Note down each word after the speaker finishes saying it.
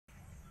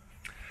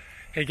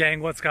Hey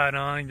gang, what's going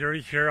on?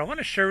 Yuri here. I want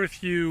to share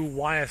with you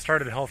why I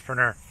started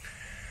Healthpreneur.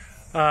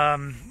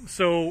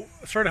 So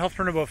I started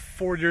Healthpreneur about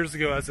 4 years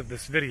ago as of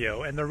this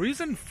video, and the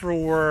reason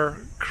for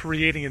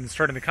creating and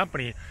starting the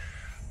company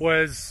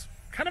was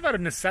kind of out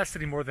of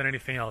necessity more than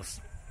anything else.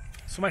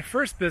 So my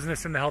first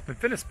business in the health and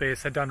fitness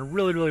space had done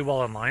really well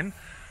online.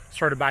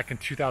 Started back in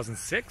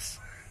 2006,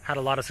 had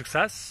a lot of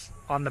success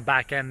on the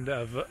back end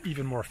of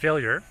even more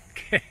failure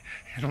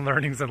and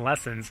learnings and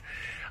lessons.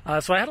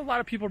 So I had a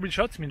lot of people reach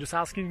out to me just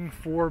asking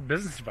for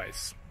business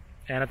advice.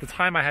 And at the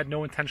time I had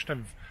no intention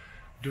of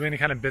doing any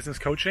kind of business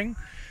coaching.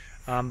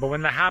 But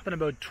when that happened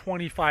about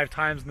 25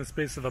 times in the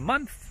space of a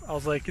month, I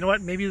was like, you know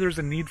what, maybe there's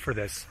a need for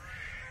this.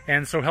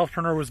 And so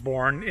Healthpreneur was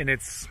born in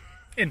its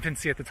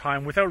infancy at the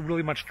time without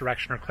really much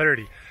direction or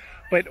clarity.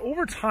 But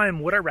over time,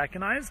 what I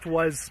recognized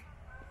was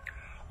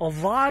a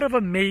lot of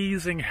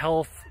amazing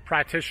health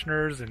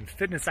practitioners and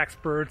fitness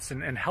experts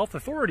and health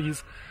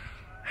authorities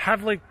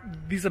have like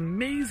these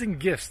amazing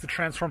gifts to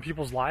transform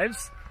people's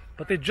lives,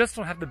 but they just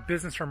don't have the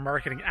business or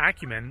marketing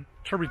acumen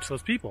to reach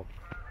those people.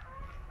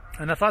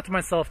 And I thought to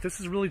myself, this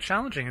is really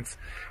challenging.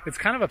 It's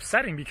kind of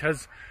upsetting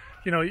because,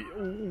 you know,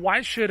 why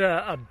should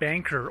a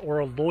banker or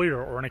a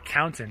lawyer or an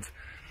accountant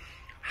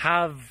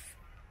have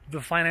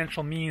the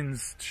financial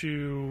means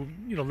to,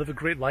 you know, live a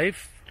great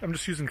life? I'm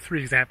just using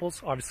 3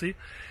 examples, obviously.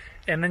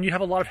 And then you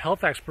have a lot of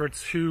health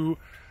experts who,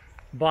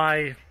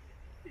 by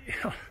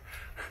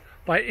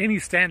any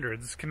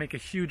standards, can make a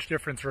huge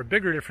difference or a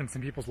bigger difference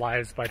in people's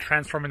lives by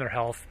transforming their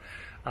health,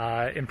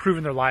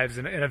 improving their lives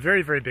in a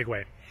very big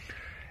way.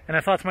 And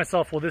I thought to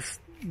myself, well, this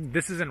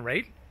isn't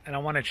right, and I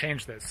want to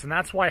change this. And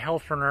that's why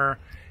Healthpreneur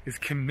is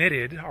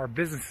committed, our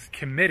business is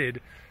committed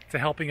to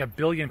helping 1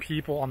 billion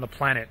people on the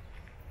planet.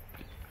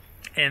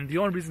 And the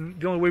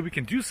only way we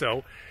can do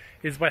so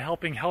is by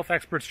helping health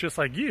experts just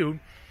like you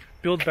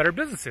build better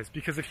businesses.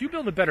 Because if you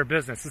build a better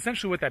business,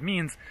 essentially what that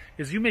means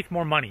is you make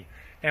more money.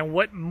 And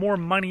what more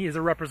money is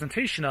a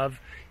representation of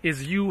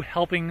is you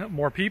helping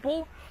more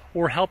people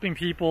or helping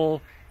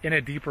people in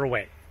a deeper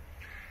way.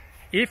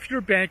 If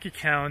your bank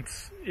account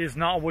is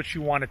not what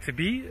you want it to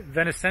be,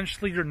 then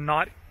essentially you're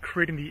not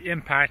creating the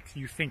impact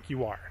you think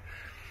you are.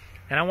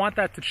 And I want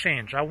that to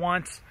change. I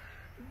want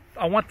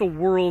the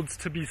world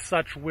to be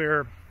such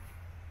where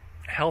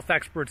health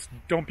experts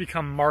don't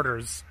become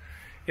martyrs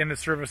in the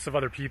service of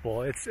other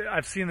people.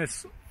 I've seen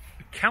this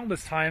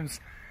countless times,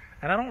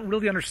 and I don't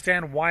really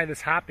understand why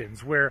this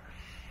happens, where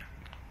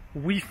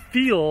we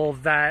feel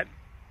that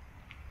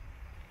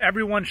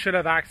everyone should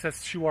have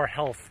access to our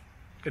health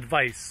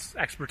advice,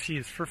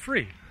 expertise for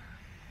free.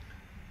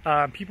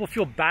 People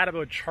feel bad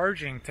about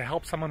charging to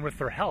help someone with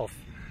their health.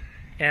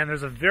 And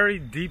there's a very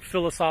deep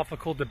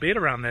philosophical debate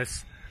around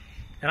this.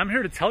 And I'm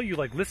here to tell you,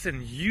 like,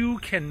 listen, you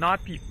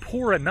cannot be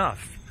poor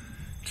enough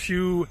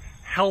to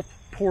help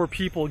poor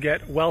people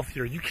get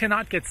wealthier. You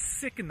cannot get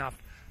sick enough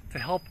to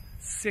help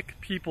sick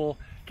people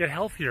get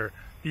healthier.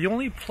 The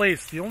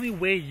only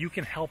way you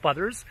can help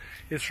others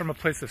is from a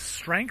place of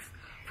strength,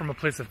 from a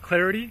place of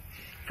clarity,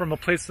 from a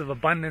place of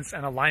abundance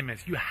and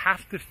alignment. You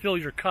have to fill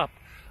your cup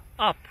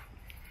up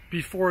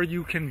before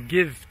you can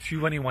give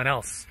to anyone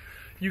else.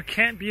 You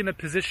can't be in a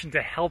position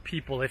to help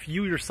people if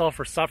you yourself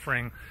are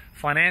suffering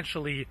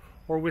financially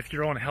or with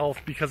your own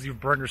health because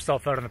you've burned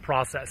yourself out in the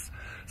process.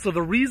 So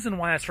the reason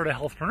why I started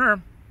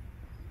Healthpreneur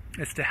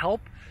is to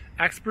help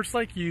experts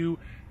like you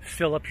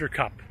fill up your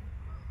cup.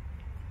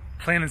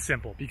 Plain and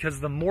simple. Because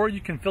the more you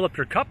can fill up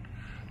your cup,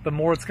 the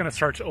more it's going to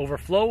start to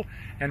overflow.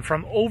 And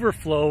from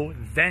overflow,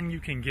 then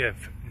you can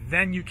give.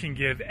 Then you can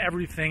give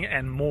everything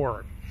and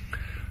more.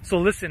 So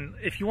listen,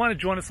 if you want to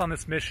join us on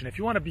this mission, if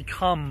you want to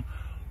become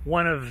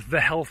one of the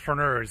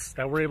healthpreneurs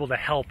that we're able to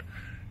help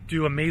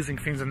do amazing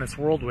things in this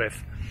world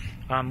with,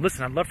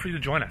 listen, I'd love for you to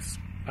join us.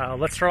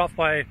 Let's start off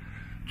by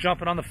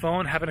jumping on the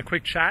phone, having a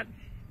quick chat.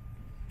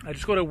 I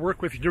just go to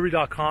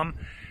workwithyuri.com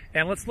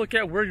and let's look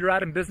at where you're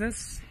at in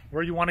business,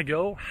 where you want to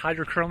go, how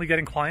you're currently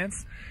getting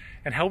clients,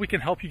 and how we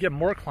can help you get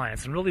more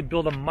clients and really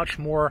build a much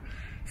more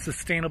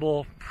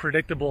sustainable,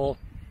 predictable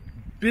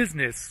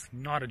business,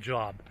 not a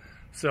job.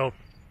 So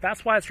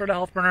that's why I started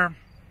Healthpreneur.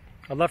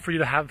 I'd love for you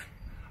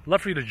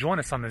to join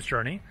us on this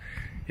journey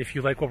if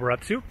you like what we're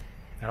up to,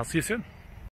 and I'll see you soon.